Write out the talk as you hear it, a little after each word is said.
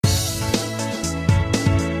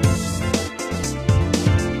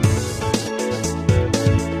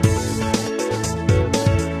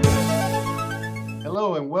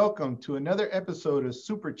welcome to another episode of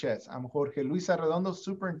Super Chats. I'm Jorge Luis Arredondo,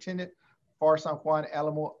 Superintendent for San Juan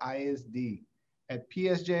Alamo ISD. At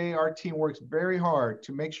PSJA, our team works very hard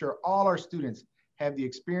to make sure all our students have the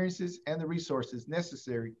experiences and the resources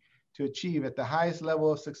necessary to achieve at the highest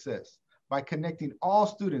level of success by connecting all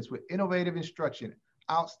students with innovative instruction,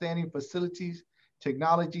 outstanding facilities,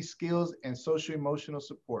 technology skills, and social-emotional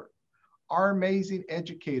support. Our amazing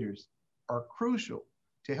educators are crucial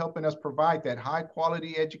to helping us provide that high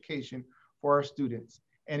quality education for our students.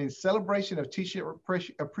 And in celebration of Teacher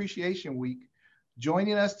Appreciation Week,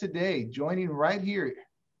 joining us today, joining right here,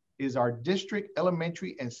 is our District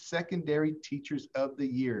Elementary and Secondary Teachers of the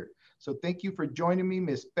Year. So thank you for joining me,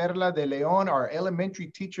 Ms. Perla de Leon, our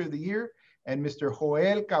Elementary Teacher of the Year, and Mr.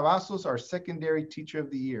 Joel Cavazos, our Secondary Teacher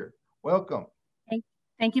of the Year. Welcome.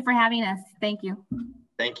 Thank you for having us. Thank you.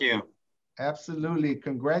 Thank you. Absolutely.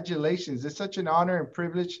 Congratulations. It's such an honor and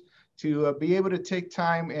privilege to be able to take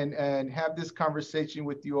time and have this conversation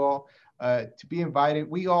with you all, to be invited.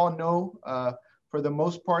 We all know, for the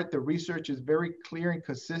most part, the research is very clear and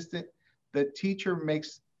consistent. The teacher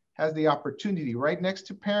has the opportunity right next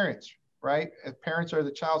to parents, right? Parents are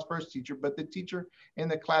the child's first teacher, but the teacher in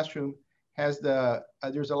the classroom has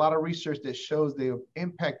there's a lot of research that shows the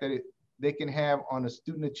impact that they can have on a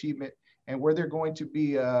student achievement and where they're going to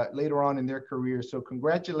be later on in their career. So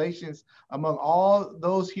congratulations among all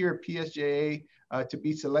those here at PSJA to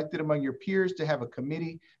be selected among your peers, to have a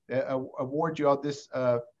committee that award you all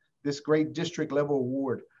this great district level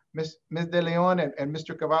award. Ms. De Leon and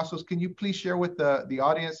Mr. Cavazos, can you please share with the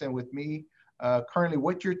audience and with me currently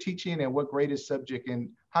what you're teaching and what grade is subject, and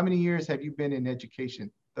how many years have you been in education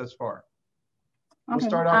thus far? Okay, we'll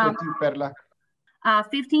start off with you, Perla.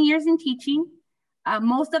 15 years in teaching.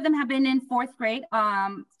 Most of them have been in 4th grade.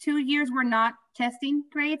 2 years were not testing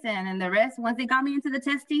grades, and then the rest, once they got me into the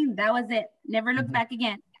testing, that was it. Never looked back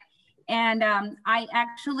again. And I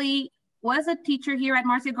actually was a teacher here at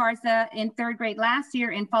Marcia Garza in 3rd grade last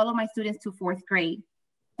year and followed my students to 4th grade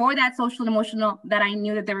for that social emotional that I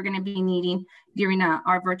knew that they were going to be needing during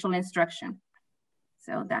our virtual instruction.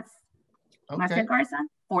 So that's Marcia Garza,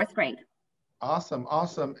 4th grade. Awesome,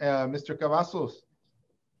 awesome. Mr. Cavazos.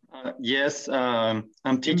 Yes,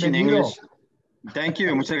 I'm teaching English. Thank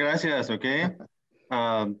you, muchas gracias, okay.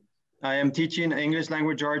 I am teaching English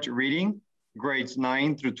language arts reading, grades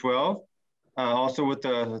 9 through 12, also with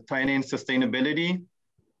the tying in sustainability.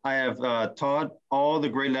 I have taught all the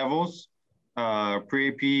grade levels,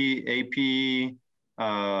 pre-AP, AP,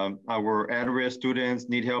 our at-risk students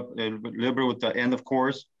need help a little bit with the end of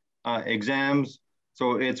course, exams.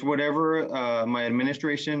 So it's whatever my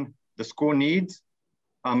administration, the school needs.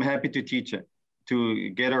 I'm happy to teach it to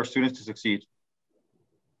get our students to succeed.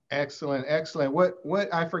 Excellent, excellent.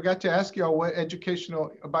 What I forgot to ask y'all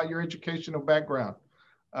about your educational background.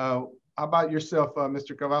 How about yourself,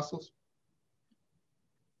 Mr. Cavazos?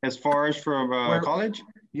 As far as from college?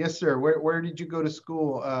 Yes, sir. Where did you go to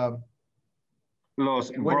school?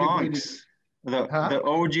 Los Bronx. The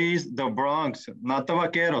OGs, the Bronx, not the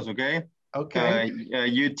Vaqueros, okay? Okay.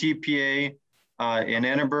 UTPA in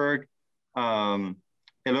Annenberg.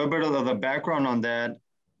 A little bit of the background on that.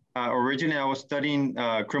 Originally, I was studying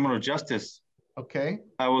criminal justice. Okay.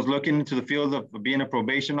 I was looking into the field of being a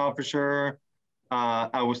probation officer.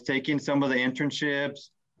 I was taking some of the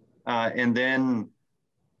internships, and then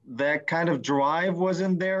that kind of drive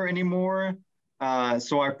wasn't there anymore.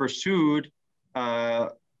 So I pursued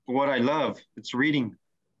what I love. It's reading.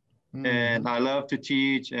 And I love to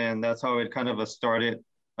teach, and that's how it kind of started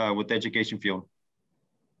with the education field.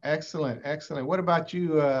 Excellent, excellent. What about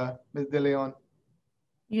you, Ms. De Leon?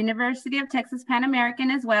 University of Texas Pan American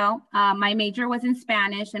as well. My major was in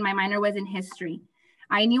Spanish and my minor was in history.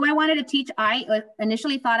 I knew I wanted to teach. I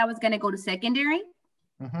initially thought I was going to go to secondary,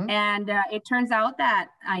 and it turns out that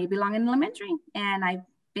I belong in elementary, and I've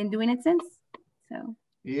been doing it since. So.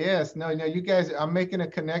 Yes, no, you guys, I'm making a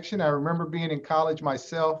connection. I remember being in college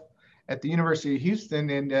myself at the University of Houston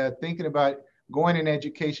and thinking about going in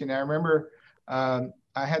education. I remember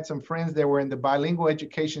I had some friends that were in the Bilingual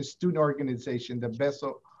Education Student Organization, the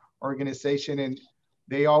BESO organization, and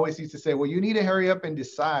they always used to say, well, you need to hurry up and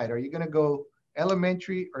decide. Are you going to go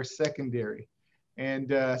elementary or secondary? And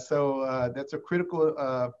so that's a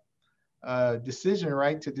critical decision,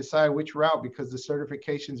 right, to decide which route, because the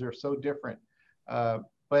certifications are so different.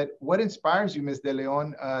 But what inspires you, Ms. De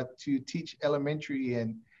Leon, to teach elementary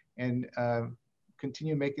and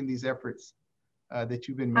continue making these efforts that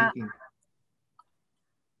you've been making?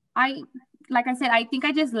 Like I said, I think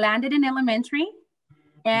I just landed in elementary,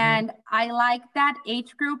 and I like that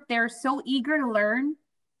age group. They're so eager to learn.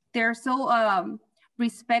 They're so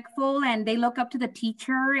respectful and they look up to the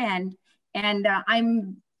teacher, and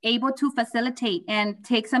I'm able to facilitate and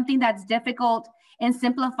take something that's difficult and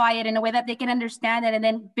simplify it in a way that they can understand it and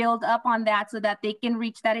then build up on that so that they can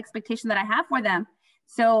reach that expectation that I have for them.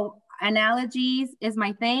 So analogies is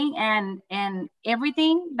my thing, and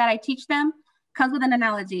everything that I teach them comes with an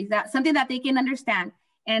analogy, that's something that they can understand.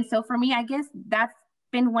 And so for me, I guess that's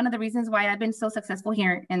been one of the reasons why I've been so successful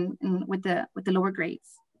here with the lower grades.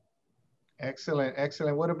 Excellent,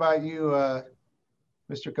 excellent. What about you,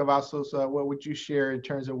 Mr. Cavazos? What would you share in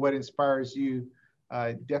terms of what inspires you?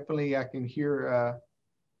 Definitely, I can hear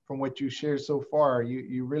from what you shared so far,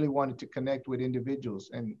 you really wanted to connect with individuals.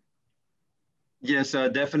 And yes,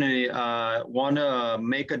 definitely want to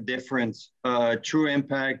make a difference, true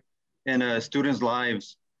impact in students'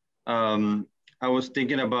 lives. I was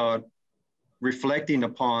thinking about reflecting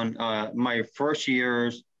upon my first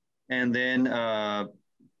years, and then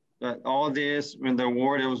all this, when the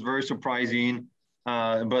award, it was very surprising,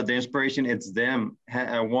 but the inspiration, it's them.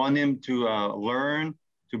 I want them to learn,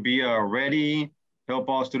 to be ready, help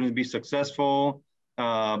all students be successful,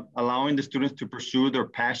 allowing the students to pursue their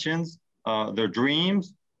passions, their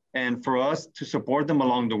dreams, and for us to support them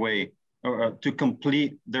along the way, or to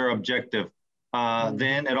complete their objective.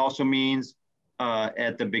 Then it also means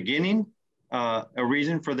at the beginning, a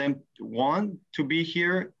reason for them to want to be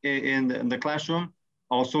here in the classroom,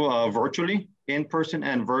 also virtually, in person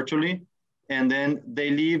and virtually. And then they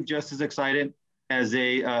leave just as excited as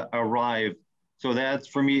they arrive. So that's,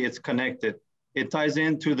 for me, it's connected. It ties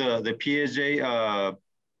into the Piaget.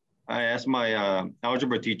 I asked my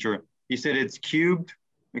algebra teacher, he said it's cubed,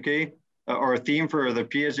 okay? Or a theme for the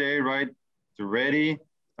Piaget, right? To ready,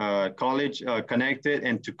 college, connected,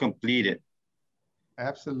 and to complete it.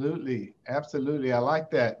 Absolutely, absolutely. I like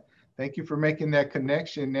that. Thank you for making that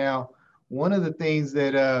connection. Now, one of the things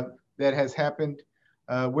that that has happened,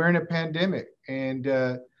 we're in a pandemic, and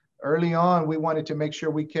early on, we wanted to make sure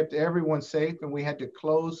we kept everyone safe, and we had to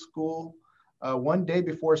close school one day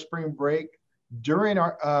before spring break. During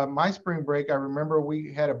our my spring break, I remember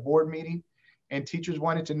we had a board meeting, and teachers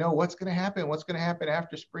wanted to know what's going to happen. What's going to happen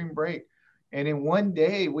after spring break? And in one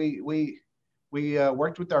day, we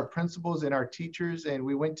worked with our principals and our teachers, and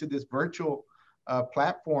we went to this virtual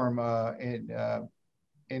platform,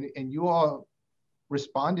 and you all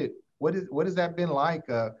responded. What has that been like?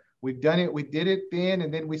 We've done it. We did it then,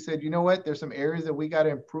 and then we said, you know what? There's some areas that we got to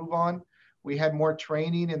improve on. We had more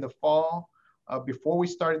training in the fall before we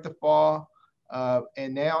started the fall,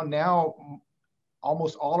 and now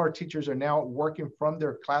almost all our teachers are now working from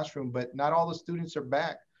their classroom, but not all the students are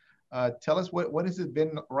back. Tell us what has it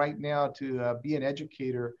been right now to be an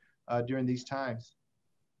educator during these times?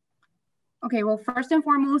 Okay, well, first and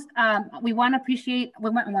foremost, we want to appreciate,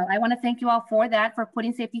 I want to thank you all for that, for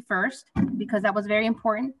putting safety first, because that was very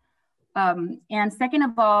important. And second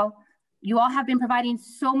of all, you all have been providing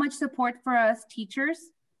so much support for us teachers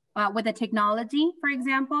with the technology, for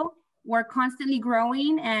example. We're constantly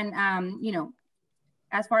growing and, you know,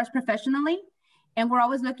 as far as professionally, and we're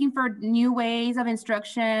always looking for new ways of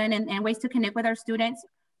instruction and ways to connect with our students.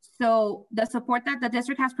 So the support that the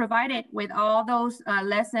district has provided with all those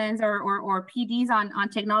lessons or PDs on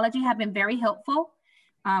technology have been very helpful.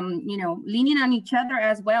 You know, leaning on each other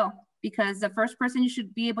as well, because the first person you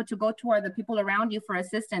should be able to go to are the people around you for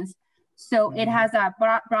assistance. So it has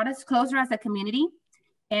brought us closer as a community,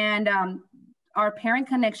 and our parent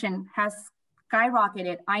connection has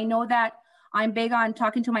skyrocketed. I know that I'm big on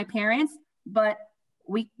talking to my parents, but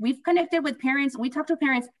we've connected with parents. We talk to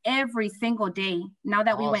parents every single day now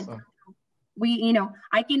that you know,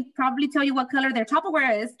 I can probably tell you what color their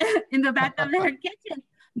Tupperware is in the back of their kitchen.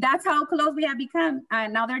 That's how close we have become.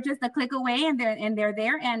 Now they're just a click away, and they're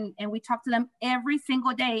there, and we talk to them every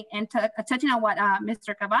single day. And touching on what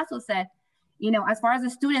Mr. Cavazos said, you know, as far as the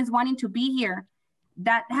students wanting to be here,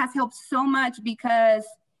 that has helped so much, because,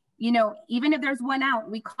 you know, even if there's one out,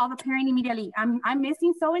 we call the parent immediately. I'm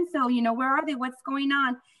missing so-and-so, you know, where are they? What's going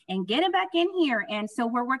on? And get them back in here. And so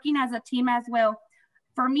we're working as a team as well.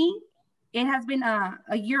 For me, it has been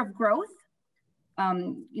a year of growth.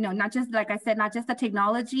 You know, not just, like I said, not just the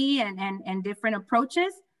technology and different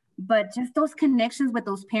approaches, but just those connections with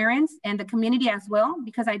those parents and the community as well,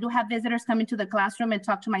 because I do have visitors come into the classroom and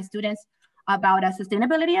talk to my students about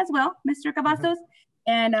sustainability as well, Mr. Cavazos,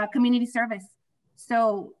 and community service.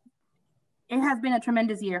 So it has been a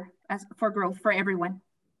tremendous year for growth for everyone.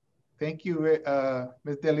 Thank you,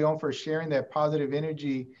 Ms. De Leon, for sharing that positive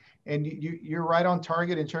energy. And you're right on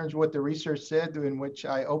target in terms of what the research said, in which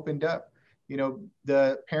I opened up. You know,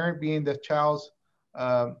 the parent being the child's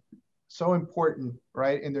so important,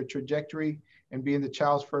 right, in their trajectory, and being the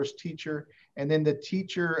child's first teacher. and then the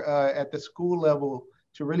teacher at the school level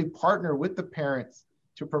to really partner with the parents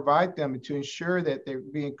to provide them, to ensure that they're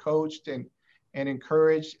being coached and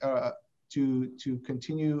encouraged to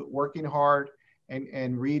continue working hard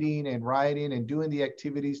and reading and writing and doing the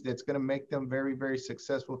activities that's going to make them very, very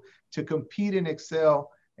successful to compete and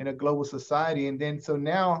excel in a global society. And then so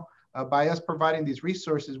now by us providing these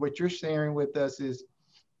resources, what you're sharing with us is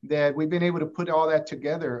that we've been able to put all that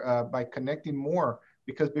together by connecting more,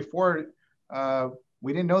 because before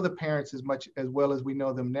we didn't know the parents as well as we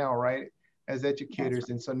know them now, right, as educators.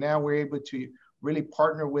 And so now we're able to really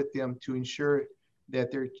partner with them to ensure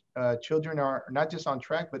that their children are not just on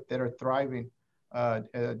track, but that are thriving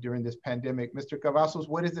during this pandemic. Mr. Cavazos,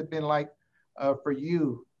 what has it been like for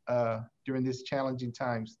you during these challenging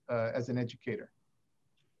times as an educator?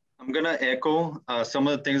 I'm gonna echo some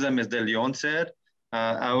of the things that Ms. De Leon said.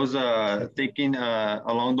 I was thinking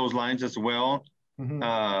along those lines as well. Mm-hmm.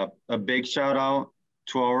 A big shout out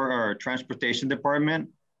to our transportation department.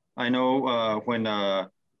 I know when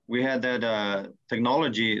we had that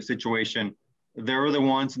technology situation, they were the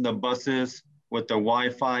ones in the buses with the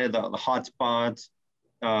Wi-Fi, the hotspots.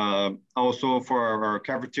 Also for our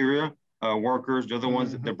cafeteria workers, they're the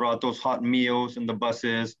ones that brought those hot meals in the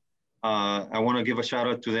buses. I want to give a shout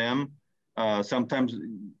out to them. Sometimes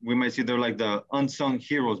we might see they're like the unsung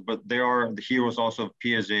heroes, but they are the heroes also of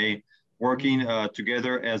PSJ, working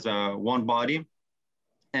together as one body.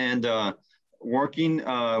 And working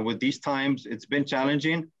with these times, it's been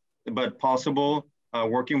challenging, but possible,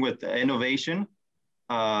 working with innovation.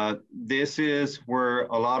 This is where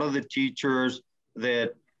a lot of the teachers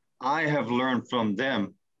that I have learned from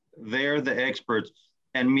them, they're the experts,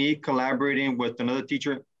 and me collaborating with another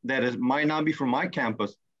teacher that might not be from my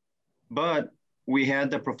campus, but we had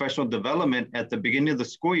the professional development at the beginning of the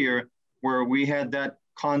school year where we had that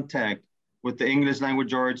contact with the English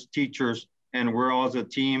language arts teachers, and we're all as a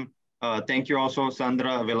team. Thank you also,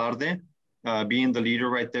 Sandra Velarde, being the leader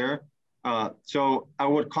right there. So I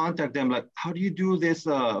would contact them like, how do you do this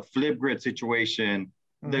Flipgrid situation,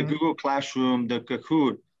 the Google Classroom, the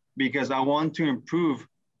Kahoot, because I want to improve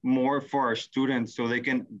more for our students so they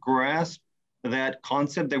can grasp that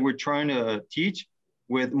concept that we're trying to teach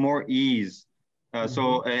with more ease.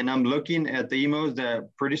 So, and I'm looking at the emails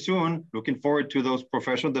that pretty soon, looking forward to those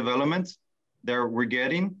professional developments that we're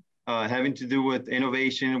getting, having to do with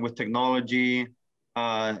innovation, with technology,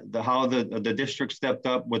 how the district stepped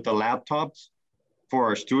up with the laptops for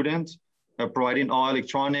our students, providing all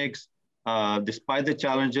electronics. Despite the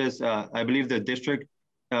challenges, I believe the district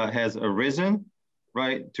has arisen,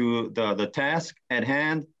 right, to the task at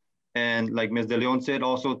hand. And like Ms. De Leon said,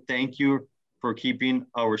 also thank you for keeping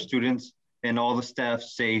our students and all the staff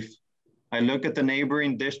safe. I look at the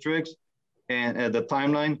neighboring districts and at the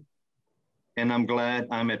timeline, and I'm glad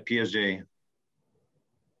I'm at PSJ.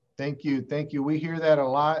 Thank you, thank you. We hear that a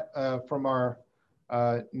lot from our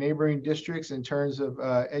neighboring districts in terms of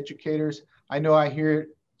educators. I know I hear it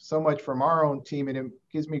so much from our own team, and it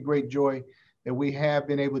gives me great joy that we have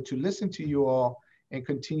been able to listen to you all and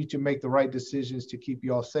continue to make the right decisions to keep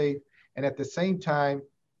you all safe. And at the same time,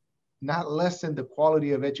 not lessen the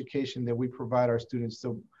quality of education that we provide our students.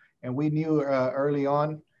 So, and we knew early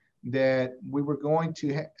on that we were going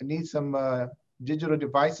to need some digital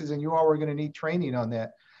devices, and you all were going to need training on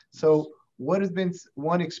that. So what has been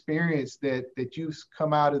one experience that you've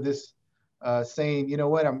come out of this saying, you know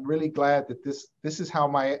what, I'm really glad that this is how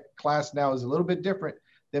my class now is a little bit different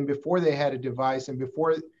than before they had a device and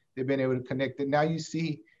before they've been able to connect it. Now you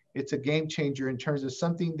see it's a game changer in terms of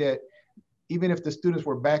something that even if the students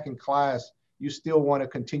were back in class, you still want to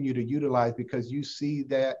continue to utilize because you see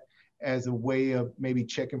that as a way of maybe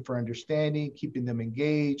checking for understanding, keeping them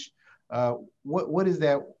engaged. What is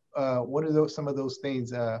that? What are some of those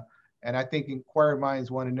things? And I think inquiring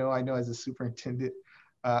minds want to know. I know as a superintendent,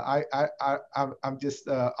 I'm just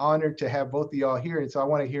honored to have both of y'all here, and so I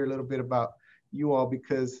want to hear a little bit about you all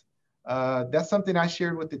because that's something I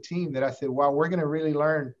shared with the team that I said, wow, we're going to really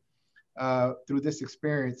learn through this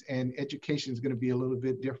experience, and education is going to be a little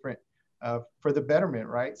bit different for the betterment,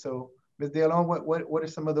 right? So, Ms. De Leon, what are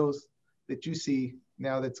some of those that you see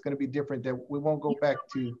now that's going to be different that we won't go back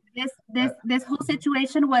to? This whole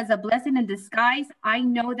situation was a blessing in disguise. I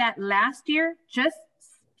know that last year, just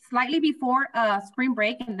slightly before spring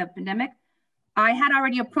break and the pandemic, I had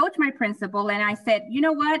already approached my principal and I said, you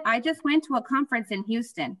know what? I just went to a conference in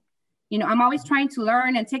Houston. You know, I'm always trying to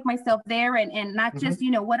learn and take myself there and not just,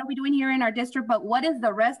 you know, what are we doing here in our district, but what is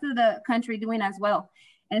the rest of the country doing as well?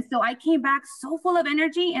 And so I came back so full of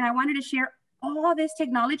energy and I wanted to share all this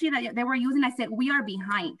technology that they were using. I said, we are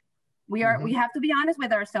behind. We have to be honest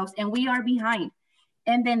with ourselves and we are behind.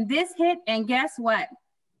 And then this hit, and guess what?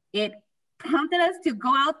 It prompted us to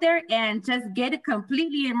go out there and just get it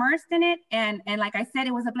completely immersed in it. And like I said,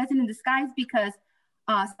 it was a blessing in disguise, because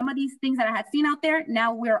some of these things that I had seen out there,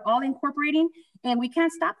 now we're all incorporating, and we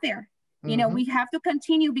can't stop there. You know, we have to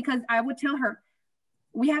continue, because I would tell her,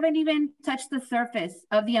 we haven't even touched the surface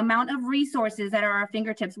of the amount of resources that are at our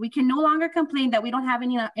fingertips. We can no longer complain that we don't have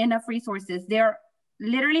enough resources. They're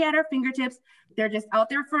literally at our fingertips. They're just out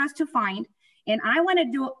there for us to find. And I want to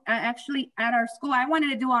do, actually at our school, I wanted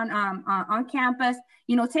to do on campus,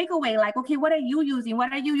 you know, takeaway, like, okay, what are you using?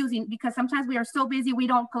 What are you using? Because sometimes we are so busy, we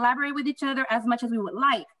don't collaborate with each other as much as we would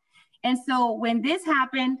like. And so when this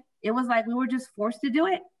happened, it was like we were just forced to do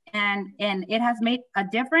it. And it has made a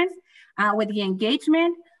difference with the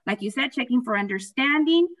engagement, like you said, checking for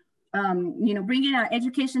understanding, you know, bringing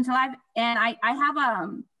education to life. And I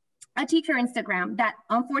have a teacher Instagram that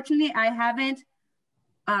unfortunately I haven't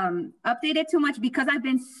updated too much because I've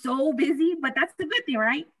been so busy, but that's the good thing,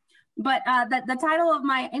 right? But the title of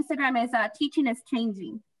my Instagram is Teaching is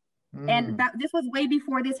Changing. And this was way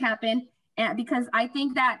before this happened. And because I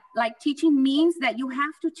think that like teaching means that you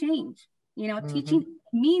have to change, you know, teaching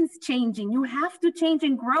means changing. You have to change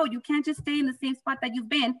and grow. You can't just stay in the same spot that you've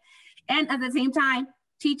been. And at the same time,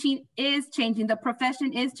 teaching is changing. The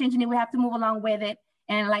profession is changing, and we have to move along with it.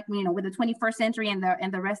 And like, you know, with the 21st century and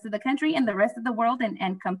the rest of the country and the rest of the world,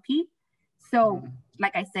 and compete. So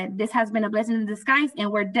like I said, this has been a blessing in disguise,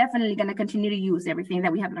 and we're definitely going to continue to use everything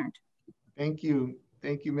that we have learned. Thank you.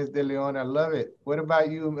 Thank you, Ms. De Leon. I love it. What about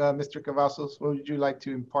you, Mr. Cavazos? What would you like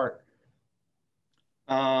to impart?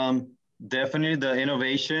 Definitely the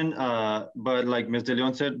innovation, but like Ms. De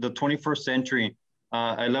Leon said, the 21st century.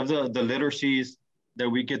 I love the literacies that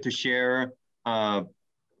we get to share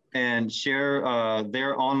and share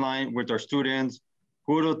there online with our students.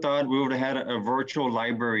 Who would have thought we would have had a virtual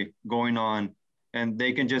library going on, and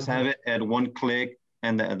they can just have it at one click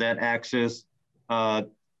and that access.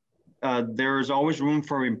 There's always room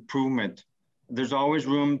for improvement. There's always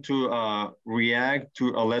room to react to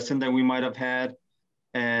a lesson that we might have had.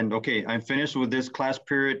 And okay, I'm finished with this class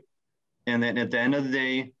period. And then at the end of the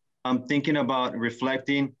day, I'm thinking about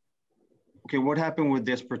reflecting, okay, what happened with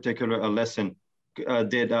this particular lesson?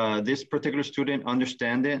 Did this particular student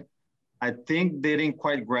understand it? I think they didn't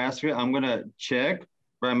quite grasp it. I'm gonna check,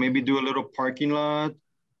 right? Maybe do a little parking lot,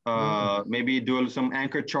 maybe do some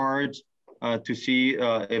anchor charts to see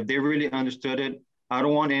if they really understood it. I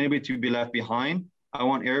don't want anybody to be left behind. I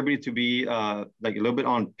want everybody to be like a little bit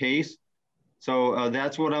on pace. So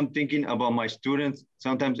that's what I'm thinking about my students.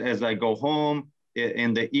 Sometimes as I go home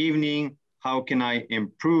in the evening, how can I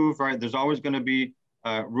improve, right? There's always gonna be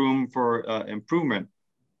room for improvement.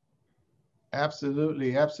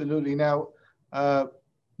 Absolutely, absolutely. Now,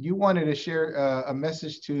 you wanted to share a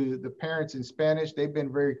message to the parents in Spanish. They've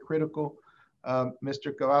been very critical.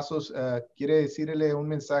 Mr. Cavazos, ¿quiere decirle un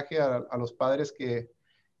mensaje a los padres que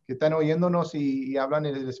están oyéndonos y hablan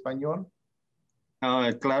el español?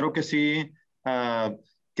 Claro que sí.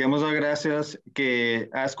 Queremos dar gracias que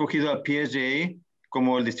ha escogido a PSJA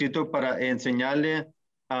como el distrito para enseñarle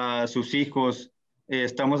a sus hijos.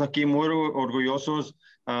 Estamos aquí muy orgullosos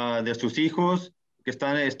de sus hijos que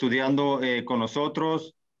están estudiando con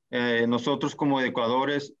nosotros. Nosotros como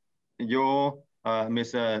educadores, yo,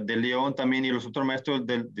 Ms. De León también y los otros maestros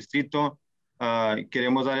del distrito,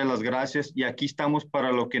 queremos darles las gracias y aquí estamos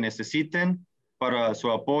para lo que necesiten, para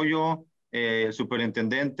su apoyo,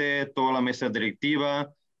 superintendente, toda la mesa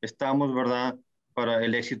directiva. Estamos, ¿verdad?, para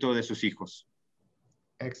el éxito de sus hijos.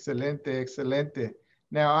 Excelente, excelente.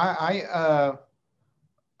 Now,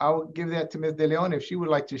 I'll give that to Ms. De Leon if she would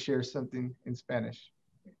like to share something in Spanish.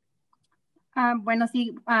 Bueno,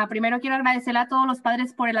 sí, primero quiero agradecerle a todos los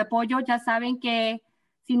padres por el apoyo. Ya saben que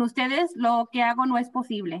sin ustedes lo que hago no es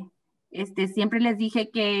posible. Siempre les dije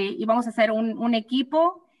que íbamos a hacer un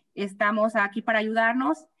equipo. Estamos aquí para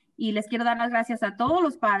ayudarnos y les quiero dar las gracias a todos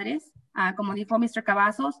los padres, como dijo Mr.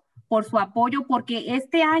 Cavazos, por su apoyo, porque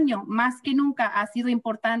este año más que nunca ha sido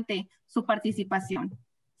importante su participación.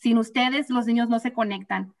 Sin ustedes, los niños no se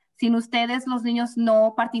conectan. Sin ustedes, los niños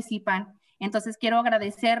no participan. Entonces, quiero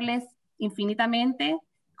agradecerles infinitamente.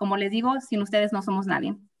 Como les digo, sin ustedes no somos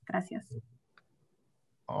nadie. Gracias.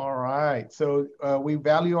 All right. So we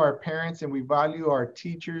value our parents and we value our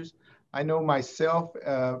teachers. I know myself,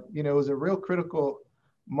 you know, it was a real critical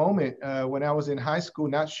moment when I was in high school,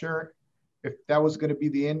 not sure if that was going to be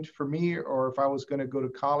the end for me or if I was going to go to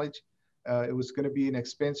college. It was going to be an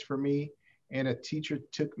expense for me. And a teacher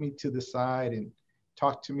took me to the side and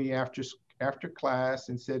talked to me after class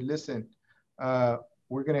and said, listen,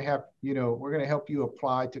 we're going to have, you know, we're going to help you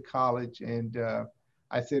apply to college. And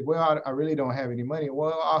I said, well, I really don't have any money.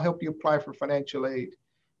 Well, I'll help you apply for financial aid.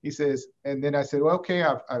 He says, and then I said, well, okay,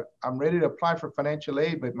 I'm ready to apply for financial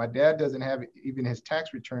aid, but my dad doesn't have even his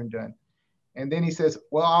tax return done. And then he says,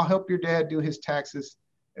 well, I'll help your dad do his taxes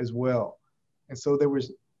as well. And so there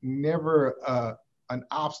was never an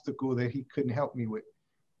obstacle that he couldn't help me with.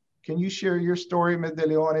 Can you share your story, Ms. De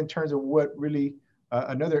Leon, in terms of what really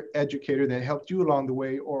another educator that helped you along the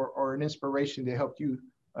way, or an inspiration that helped you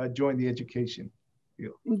join the education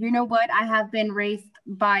field? You know what? I have been raised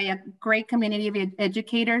by a great community of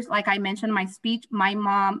educators. Like I mentioned in my speech, my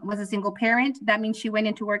mom was a single parent. That means she went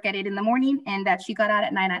into work at 8 in the morning and that she got out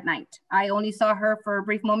at 9 at night. I only saw her for a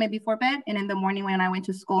brief moment before bed and in the morning when I went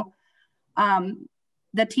to school.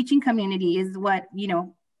 The teaching community is what, you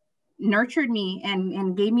know, nurtured me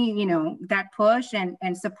and gave me, you know, that push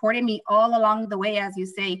and supported me all along the way. As you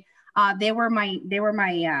say, they were my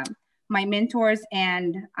mentors,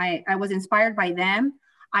 and I was inspired by them.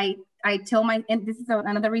 I tell and this is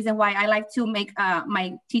another reason why I like to make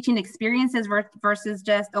my teaching experiences versus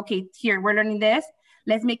just, okay, here, we're learning this,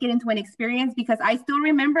 let's make it into an experience, because I still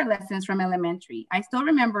remember lessons from elementary. I still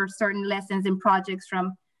remember certain lessons and projects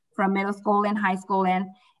from middle school and high school.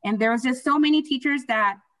 And there was just so many teachers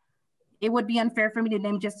that it would be unfair for me to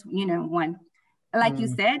name just, you know, one. Like you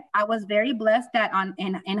said, I was very blessed that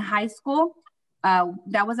in high school,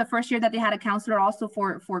 that was the first year that they had a counselor also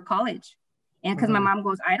for college. And because my mom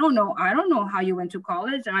goes, I don't know how you went to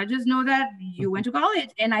college. I just know that you went to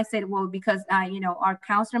college. And I said, well, because, you know, our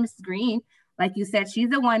counselor, Mrs. Green, like you said,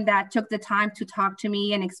 she's the one that took the time to talk to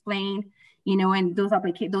me and explain, you know, and those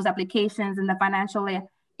applications and the financial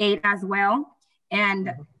aid as well.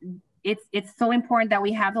 And it's so important that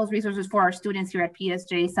we have those resources for our students here at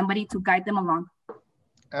PSJ, somebody to guide them along.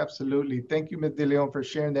 Absolutely. Thank you, Ms. De Leon, for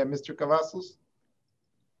sharing that. Mr. Cavazos?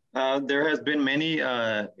 There has been many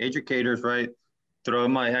educators, right, throughout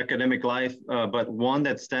my academic life, but one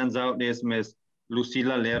that stands out is Ms.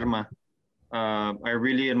 Lucila Lerma. I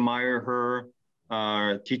really admire her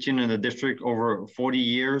teaching in the district over 40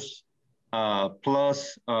 years,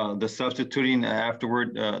 plus the substituting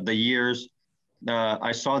afterward, the years.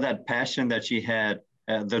 I saw that passion that she had,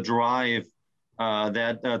 the drive,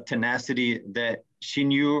 that tenacity, that she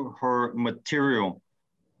knew her material,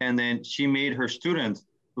 and then she made her students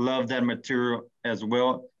love that material as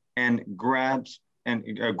well and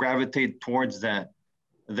gravitate towards that.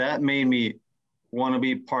 That made me want to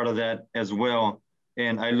be part of that as well.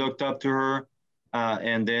 And I looked up to her,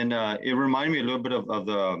 and then it reminded me a little bit of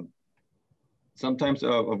the, sometimes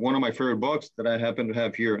of one of my favorite books that I happen to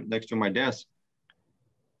have here next to my desk,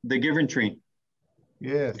 The Giving Tree.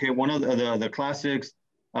 Yes. Okay, one of the classics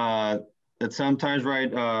that sometimes,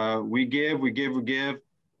 right, we give,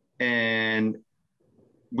 and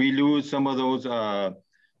we lose some of those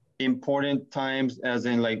important times, as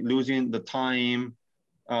in like losing the time,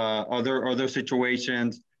 other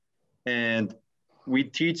situations. And we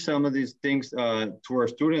teach some of these things to our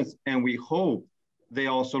students, and we hope they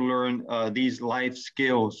also learn these life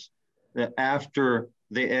skills that after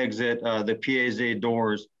they exit the PSJ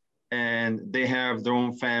doors and they have their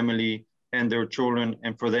own family and their children,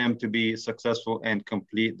 and for them to be successful and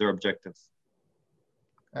complete their objectives.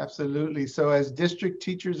 Absolutely. So as District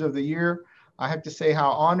Teachers of the Year, I have to say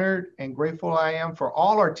how honored and grateful I am for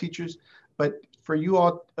all our teachers, but for you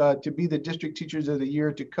all to be the District Teachers of the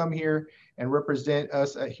Year, to come here and represent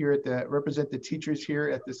us represent the teachers here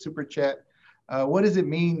at the Super Chat. What does it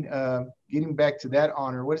mean, getting back to that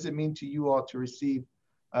honor? What does it mean to you all to receive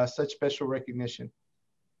such special recognition?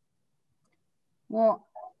 Well,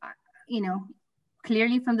 you know,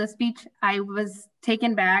 clearly from the speech, I was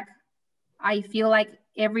taken back. I feel like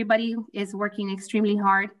everybody is working extremely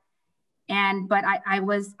hard, but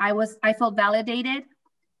I felt validated,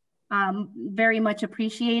 very much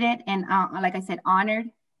appreciated, and like I said, honored,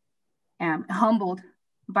 humbled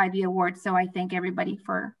by the award. So I thank everybody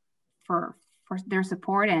for their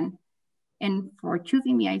support and for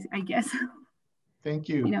choosing me, I guess. Thank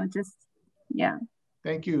you. You know, just, yeah.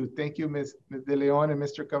 Thank you. Thank you, Ms. De Leon and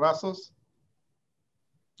Mr. Cavazos.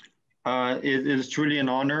 It is truly an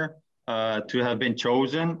honor to have been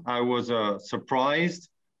chosen. I was surprised.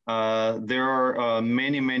 There are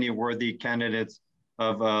many worthy candidates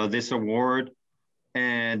of this award,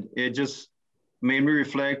 and it just made me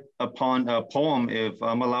reflect upon a poem, if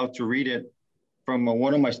I'm allowed to read it, from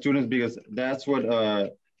one of my students, because that's what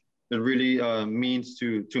it really means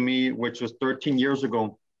to me, which was 13 years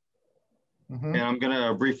ago. And I'm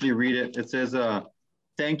gonna briefly read it. It says,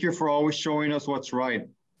 thank you for always showing us what's right,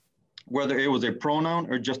 whether it was a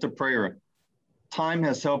pronoun or just a prayer. Time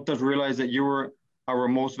has helped us realize that you were our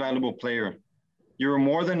most valuable player. You were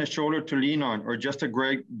more than a shoulder to lean on or just a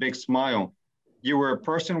great big smile. You were a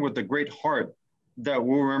person with a great heart that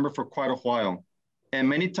we'll remember for quite a while. And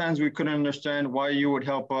many times we couldn't understand why you would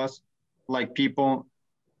help us, like people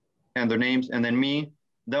and their names, and then me.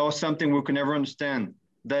 That was something we could never understand.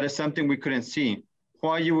 That is something we couldn't see.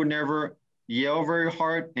 Why you would never yell very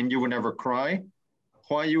hard and you would never cry.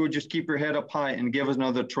 Why you would just keep your head up high and give us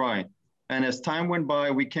another try. And as time went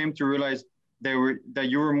by, we came to realize that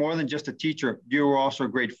you were more than just a teacher. You were also a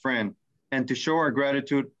great friend. And to show our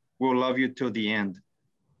gratitude, we'll love you till the end.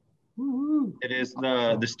 Woo-hoo. It is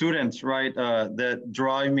the students, right, that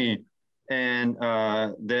drive me, and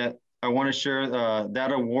that I want to share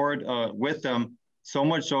that award with them, so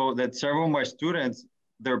much so that several of my students,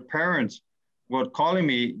 their parents, were calling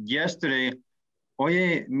me yesterday,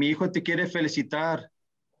 oye, mi hijo te quiere felicitar.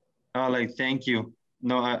 Like, thank you.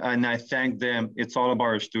 No, and I thank them. It's all about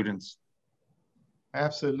our students.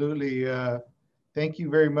 Absolutely. Thank you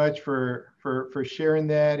very much for sharing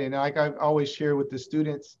that. And like I always share with the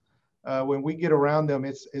students, when we get around them,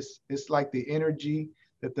 it's like the energy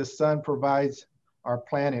that the sun provides our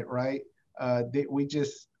planet, right? We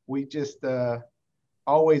just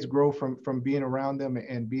always grow from being around them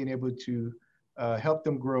and being able to help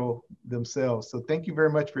them grow themselves. So thank you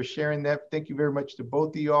very much for sharing that. Thank you very much to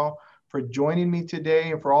both of y'all for joining me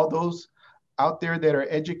today. And for all those out there that are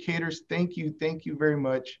educators, thank you very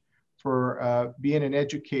much for being an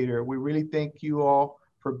educator. We really thank you all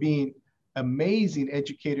for being amazing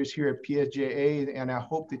educators here at PSJA. And I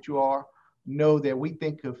hope that you all know that we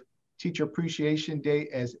think of Teacher Appreciation Day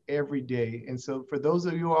as every day. And so for those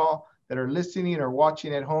of you all that are listening or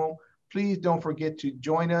watching at home, please don't forget to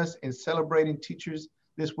join us in celebrating teachers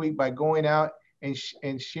this week by going out and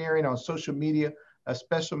sharing on social media a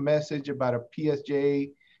special message about a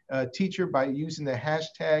PSJA teacher by using the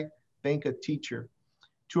hashtag #ThankATeacher.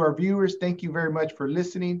 To our viewers, thank you very much for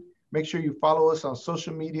listening. Make sure you follow us on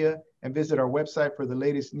social media and visit our website for the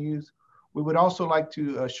latest news. We would also like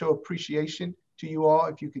to show appreciation to you all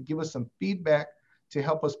if you could give us some feedback to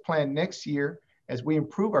help us plan next year as we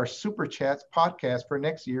improve our Super Chats podcast for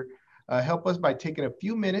next year. Help us by taking a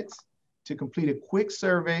few minutes to complete a quick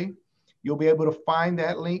survey. You'll be able to find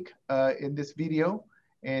that link in this video,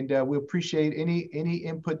 and we appreciate any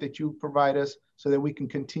input that you provide us so that we can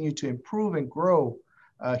continue to improve and grow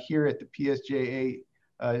here at the PSJA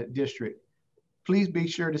district. Please be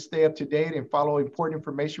sure to stay up to date and follow important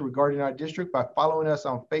information regarding our district by following us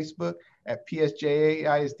on Facebook at PSJA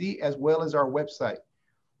ISD, as well as our website.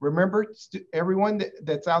 Remember, everyone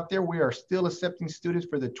that's out there, we are still accepting students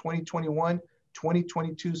for the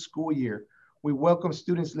 2021-2022 school year. We welcome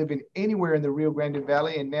students living anywhere in the Rio Grande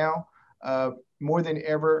Valley, and now more than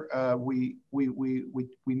ever, we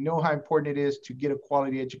know how important it is to get a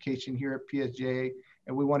quality education here at PSJA,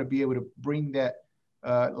 and we want to be able to bring that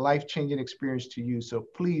life-changing experience to you. So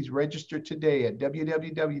please register today at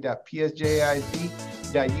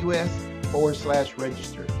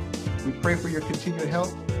www.psjaisd.us/register. We pray for your continued help.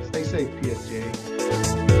 Stay safe,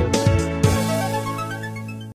 PSJA.